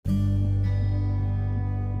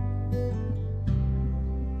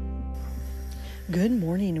Good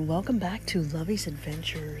morning and welcome back to Lovey's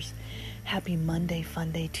Adventures. Happy Monday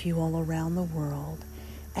fun day to you all around the world,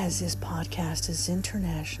 as this podcast is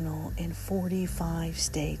international in 45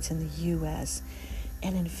 states in the U.S.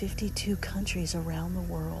 and in 52 countries around the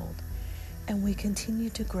world. And we continue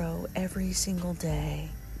to grow every single day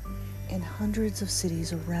in hundreds of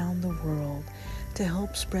cities around the world to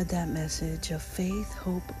help spread that message of faith,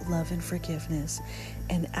 hope, love, and forgiveness,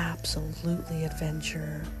 and absolutely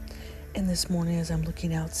adventure. And this morning, as I'm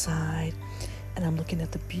looking outside and I'm looking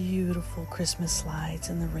at the beautiful Christmas lights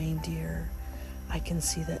and the reindeer, I can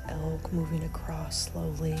see the elk moving across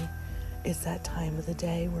slowly. It's that time of the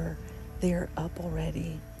day where they're up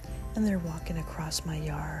already and they're walking across my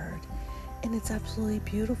yard. And it's absolutely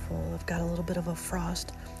beautiful. I've got a little bit of a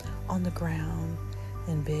frost on the ground.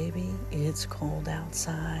 And baby, it's cold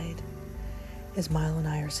outside. As Milo and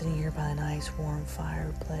I are sitting here by a nice warm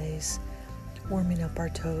fireplace, warming up our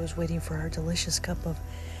toes, waiting for our delicious cup of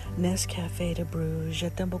Nescafé to brew. Je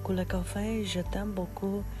t'aime beaucoup le café, je t'aime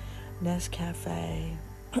beaucoup Nescafé.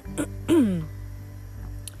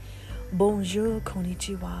 Bonjour,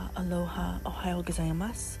 konnichiwa, aloha, ohayou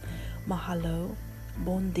gozaimasu, mahalo,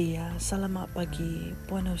 bon dia, salamat pagi,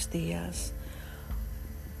 buenos dias,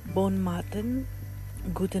 bon matin,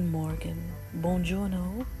 guten morgen,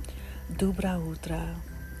 buongiorno, dobra utra,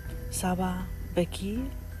 saba beki,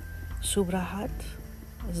 Subrahat,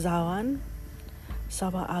 Zawan,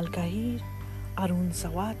 Saba Al-Kahir, Arun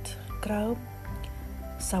Sawat, Kraub,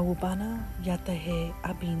 Sawubana, Yatahe,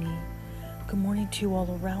 Abini. Good morning to you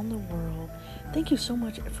all around the world. Thank you so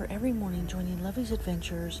much for every morning joining Lovey's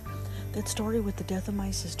Adventures that started with the death of my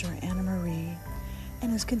sister, Anna Marie,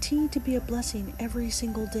 and has continued to be a blessing every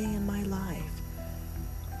single day in my life.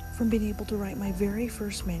 From being able to write my very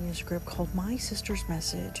first manuscript called My Sister's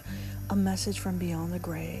Message, A Message from Beyond the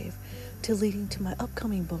Grave, to leading to my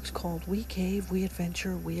upcoming books called We Cave, We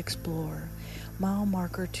Adventure, We Explore, Mile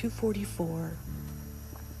Marker 244,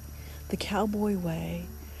 The Cowboy Way,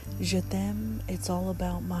 Je t'aime, It's All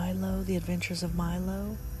About Milo, The Adventures of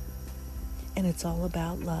Milo, and It's All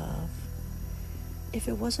About Love. If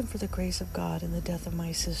it wasn't for the grace of God and the death of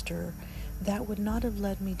my sister, that would not have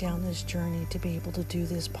led me down this journey to be able to do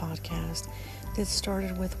this podcast that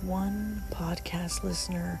started with one podcast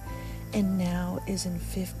listener and now is in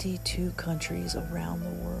 52 countries around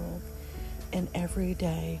the world. And every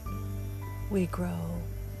day we grow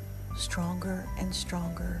stronger and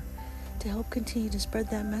stronger to help continue to spread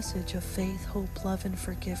that message of faith, hope, love, and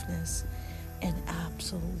forgiveness, and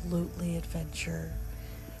absolutely adventure.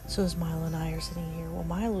 So as Milo and I are sitting here, well,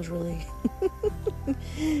 Milo's really,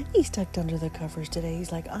 he's tucked under the covers today.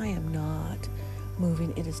 He's like, I am not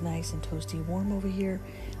moving. It is nice and toasty warm over here.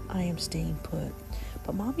 I am staying put.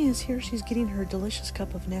 But Mommy is here. She's getting her delicious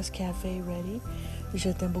cup of Nescafé ready.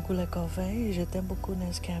 Je t'aime beaucoup le café. Je t'aime beaucoup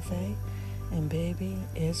Nescafé. And baby,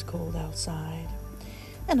 it's cold outside.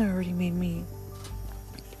 And I already made me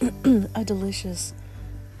a delicious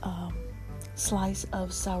slice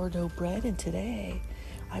of sourdough bread. And today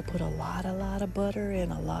I put a lot of butter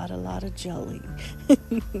and a lot of jelly.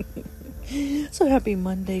 So happy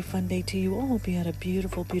Monday, fun day to you all. Hope you had a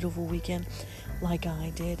beautiful weekend like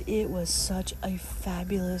I did. It was such a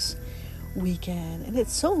fabulous weekend. And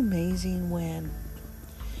it's so amazing when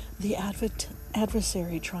the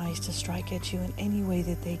adversary tries to strike at you in any way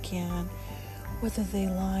that they can, whether they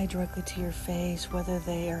lie directly to your face, whether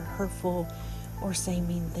they are hurtful or say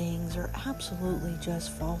mean things, or absolutely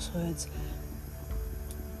just falsehoods,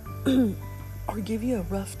 or give you a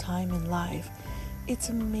rough time in life. It's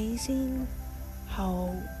amazing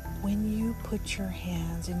how when you put your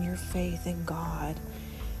hands and your faith in God,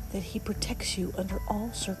 that He protects you under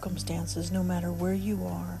all circumstances, no matter where you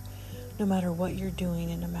are, no matter what you're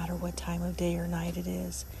doing, and no matter what time of day or night it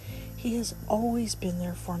is. He has always been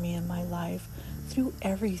there for me in my life through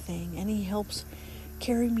everything, and He helps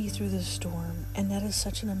carry me through the storm. And that is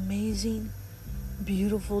such an amazing,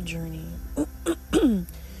 beautiful journey.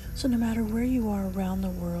 So no matter where you are around the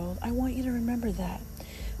world, I want you to remember that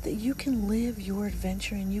you can live your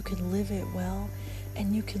adventure and you can live it well,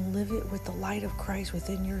 and you can live it with the light of Christ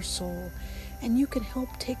within your soul, and you can help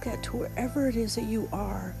take that to wherever it is that you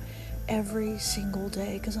are every single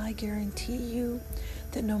day, because I guarantee you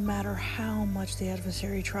that no matter how much the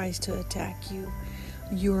adversary tries to attack you,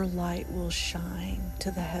 your light will shine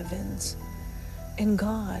to the heavens, and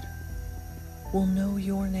God will know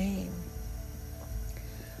your name.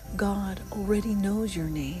 God already knows your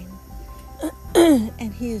name,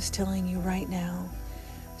 and He is telling you right now,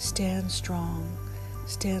 stand strong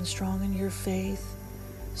in your faith,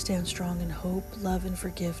 stand strong in hope, love, and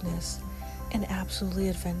forgiveness, and absolutely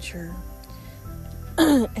adventure.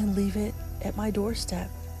 and leave it at my doorstep.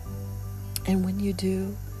 And when you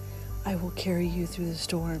do, I will carry you through the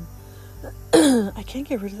storm. I can't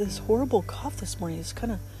get rid of this horrible cough this morning. It's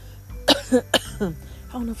kind of, I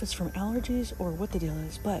don't know if it's from allergies or what the deal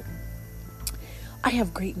is, but I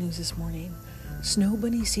have great news this morning. Snow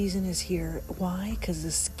bunny season is here. Why? Because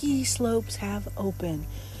the ski slopes have opened.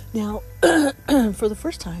 Now, for the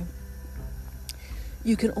first time,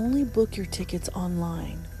 you can only book your tickets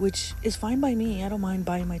online, which is fine by me. I don't mind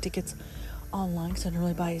buying my tickets online because I don't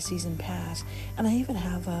really buy a season pass. And I even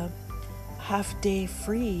have a half-day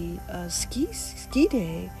free ski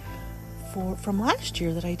day from last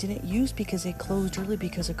year that I didn't use because they closed early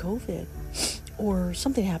because of COVID. Or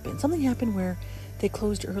something happened. Something happened where they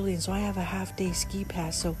closed early, and so I have a half-day ski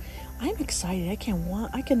pass. So I'm excited. I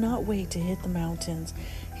cannot wait to hit the mountains,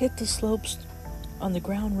 hit the slopes on the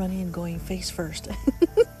ground running and going face first.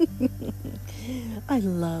 I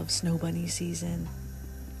love snow bunny season.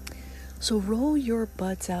 So roll your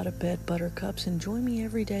butts out of bed, buttercups, and join me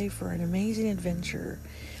every day for an amazing adventure.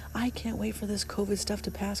 I can't wait for this COVID stuff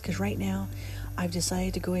to pass because right now I've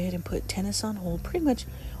decided to go ahead and put tennis on hold. Pretty much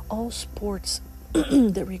all sports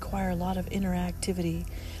that require a lot of interactivity,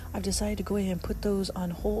 I've decided to go ahead and put those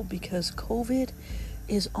on hold because COVID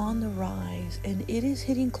is on the rise and it is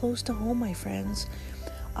hitting close to home, my friends.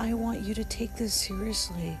 I want you to take this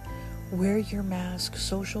seriously. Wear your mask,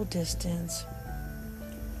 social distance.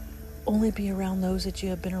 Only be around those that you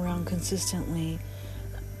have been around consistently.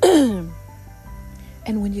 And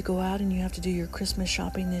when you go out and you have to do your Christmas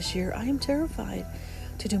shopping this year, I am terrified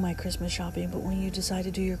to do my Christmas shopping. But when you decide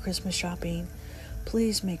to do your Christmas shopping,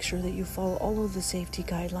 please make sure that you follow all of the safety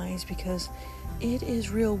guidelines because it is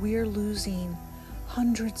real. We are losing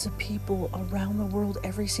hundreds of people around the world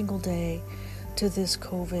every single day to this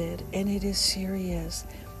COVID, and it is serious.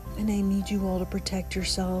 And I need you all to protect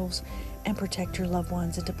yourselves and protect your loved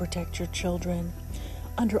ones and to protect your children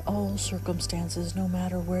under all circumstances, no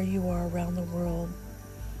matter where you are around the world.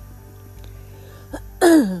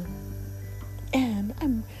 And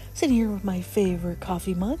I'm sitting here with my favorite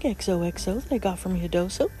coffee mug, XOXO, that I got from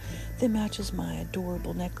Yodoso, that matches my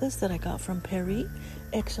adorable necklace that I got from Paris,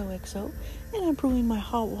 XOXO. And I'm brewing my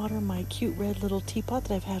hot water in my cute red little teapot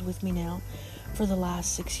that I've had with me now for the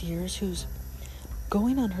last 6 years, who's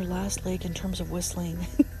going on her last leg in terms of whistling.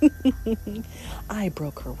 I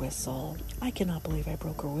broke her whistle. I cannot believe I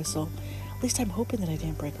broke her whistle. At least I'm hoping that I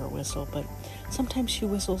didn't break her whistle, but sometimes she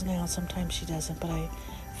whistles now, sometimes she doesn't, but I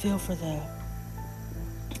feel for the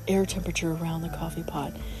air temperature around the coffee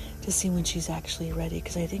pot to see when she's actually ready,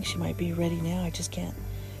 because I think she might be ready now. I just can't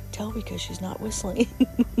tell because she's not whistling.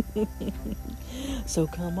 So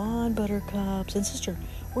come on, buttercups. And sister,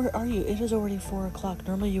 where are you? It is already 4 o'clock.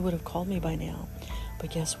 Normally you would have called me by now, but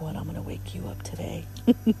guess what? I'm going to wake you up today.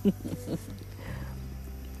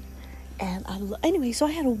 And anyway, so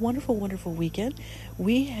I had a wonderful, wonderful weekend.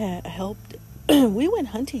 We helped. We went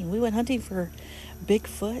hunting. We went hunting for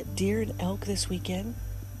Bigfoot, deer, and elk this weekend.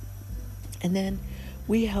 And then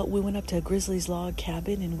we went up to a Grizzly's log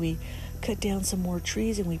cabin and we cut down some more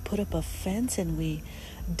trees and we put up a fence and we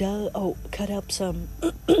cut up some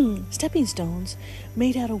stepping stones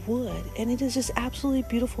made out of wood. And it is just absolutely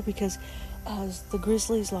beautiful because as the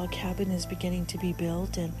Grizzly's log cabin is beginning to be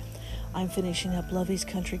built and I'm finishing up Lovey's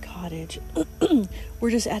country cottage, we're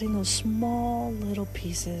just adding those small little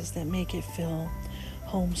pieces that make it feel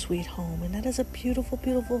home sweet home, and that is a beautiful,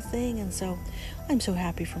 beautiful thing. And so I'm so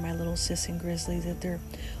happy for my little sis and Grizzly that their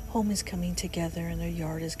home is coming together and their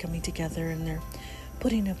yard is coming together and they're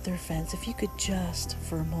putting up their fence. If you could just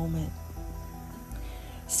for a moment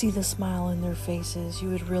see the smile in their faces, you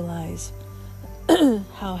would realize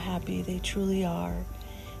how happy they truly are.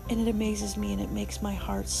 And it amazes me and it makes my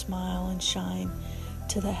heart smile and shine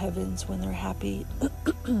to the heavens when they're happy.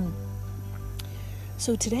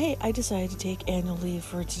 So today I decided to take annual leave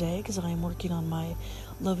for today because I am working on my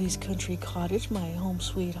Lovey's country cottage, my home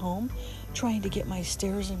sweet home, trying to get my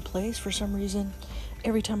stairs in place. For some reason,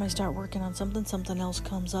 every time I start working on something else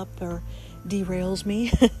comes up or derails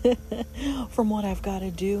me from what I've got to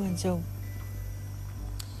do. And so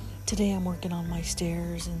today I'm working on my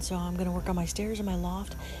stairs, and so I'm going to work on my stairs in my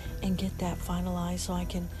loft and get that finalized so I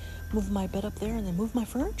can move my bed up there and then move my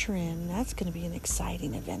furniture in. That's going to be an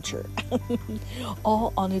exciting adventure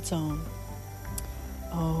all on its own.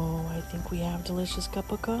 Oh, I think we have a delicious cup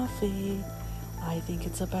of coffee. I think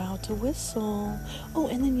it's about to whistle. Oh,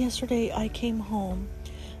 and then yesterday I came home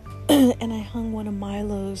and I hung one of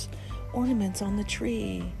Milo's ornaments on the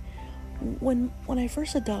tree. When I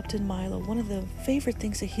first adopted Milo, one of the favorite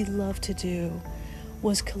things that he loved to do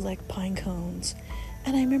was collect pine cones.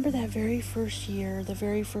 And I remember that very first year, the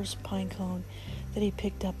very first pine cone that he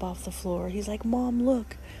picked up off the floor. He's like, Mom,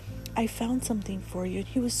 look, I found something for you. And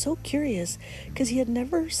he was so curious because he had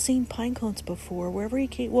never seen pine cones before. Wherever he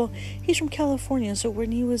came, well, he's from California, so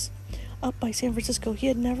when he was up by San Francisco, he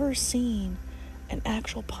had never seen an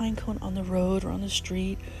actual pine cone on the road or on the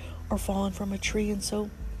street or fallen from a tree. And so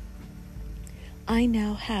I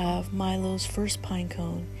now have Milo's first pine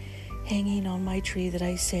cone hanging on my tree that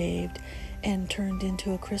I saved and turned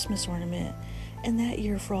into a Christmas ornament. And that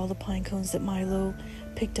year, for all the pine cones that Milo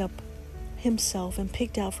picked up himself and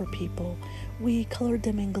picked out for people, we colored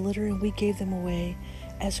them in glitter and we gave them away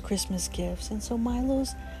as Christmas gifts. And so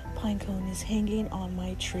Milo's pine cone is hanging on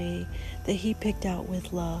my tree that he picked out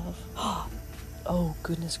with love. Oh,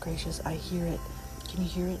 goodness gracious, I hear it. Can you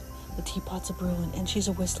hear it? The teapot's a brewing and she's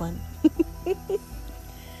a whistling.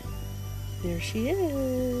 There she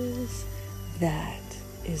is. That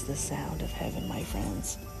is the sound of heaven, my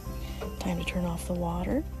friends. Time to turn off the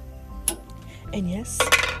water. And yes,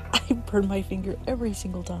 I burn my finger every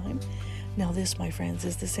single time. Now this, my friends,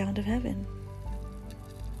 is the sound of heaven.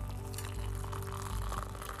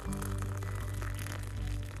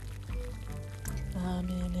 I'm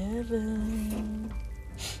in heaven.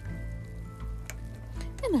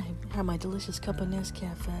 And I have my delicious cup of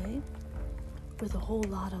Nescafe with a whole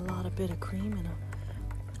lot of bit of cream and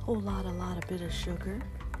a whole lot of bit of sugar.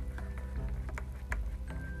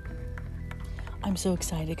 I'm so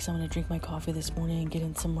excited because I'm going to drink my coffee this morning and get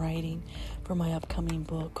in some writing for my upcoming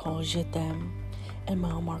book called Je T'aime and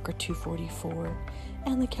Mile Marker 244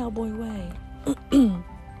 and The Cowboy Way.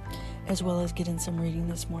 As well as get in some reading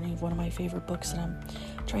this morning of one of my favorite books that I'm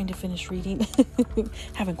trying to finish reading.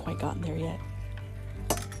 Haven't quite gotten there yet.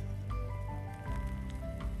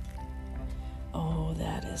 Oh,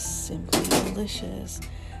 that is simply delicious.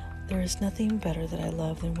 There is nothing better that I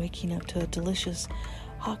love than waking up to a delicious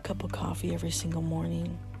hot cup of coffee every single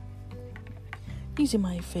morning. Using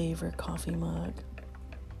my favorite coffee mug,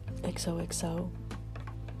 XOXO.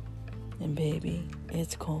 And baby,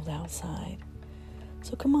 it's cold outside.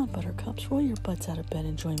 So come on, buttercups, roll your butts out of bed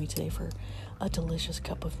and join me today for a delicious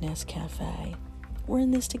cup of Nescafe. We're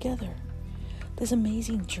in this together. This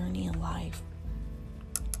amazing journey in life.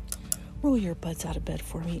 Roll your butts out of bed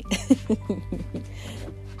for me.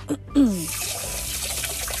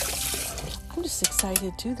 I'm just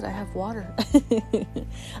excited too that I have water.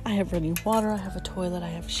 I have running water, I have a toilet, I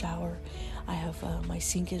have a shower, I have my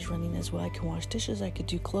sink is running as well. I can wash dishes, I could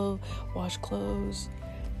do wash clothes.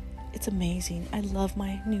 It's amazing. I love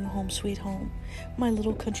my new home sweet home, my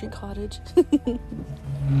little country cottage.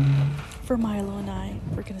 For Milo and I,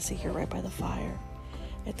 we're gonna sit here right by the fire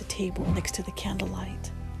at the table next to the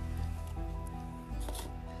candlelight.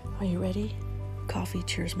 Are you ready? Coffee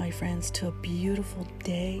cheers, my friends, to a beautiful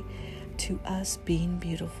day, to us being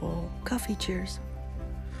beautiful. Coffee cheers.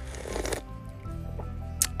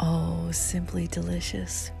 Oh, simply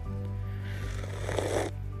delicious.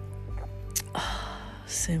 Oh,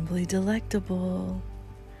 simply delectable.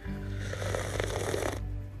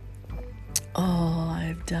 Oh,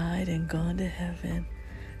 I've died and gone to heaven.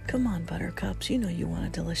 Come on, buttercups. You know you want a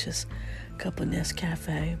delicious cup of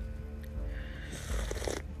Nescafe.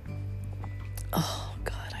 Oh,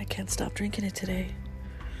 God, I can't stop drinking it today.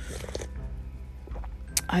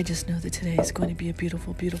 I just know that today is going to be a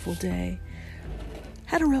beautiful, beautiful day.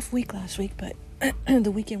 Had a rough week last week, but the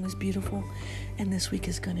weekend was beautiful, and this week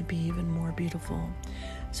is going to be even more beautiful.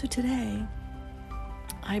 So today,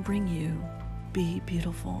 I bring you Be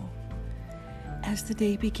Beautiful. As the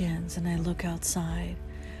day begins and I look outside,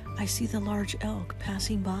 I see the large elk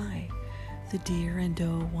passing by, the deer and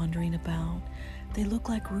doe wandering about. They look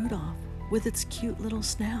like Rudolph with its cute little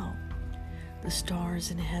snout. The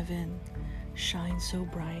stars in heaven shine so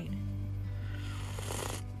bright.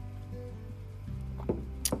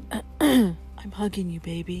 I'm hugging you,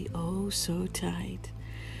 baby, oh so tight.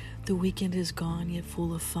 The weekend is gone, yet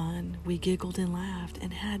full of fun. We giggled and laughed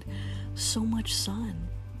and had so much sun.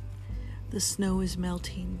 The snow is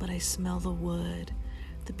melting, but I smell the wood,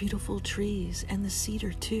 the beautiful trees, and the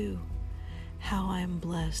cedar too. How I am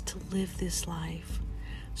blessed to live this life,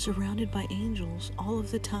 surrounded by angels all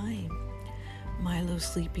of the time. Milo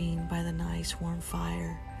sleeping by the nice warm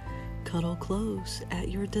fire. Cuddle close at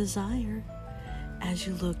your desire. As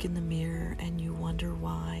you look in the mirror and you wonder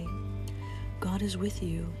why, God is with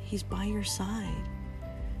you, He's by your side.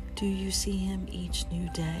 Do you see Him each new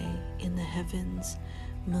day in the heavens,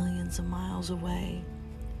 millions of miles away?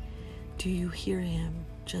 Do you hear Him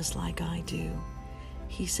just like I do?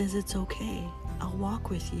 He says it's okay, I'll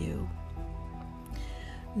walk with you.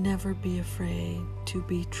 Never be afraid to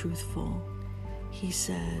be truthful. He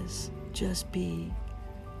says, just be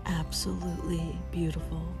absolutely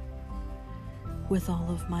beautiful. with all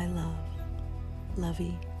of my love.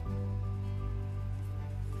 Lovey.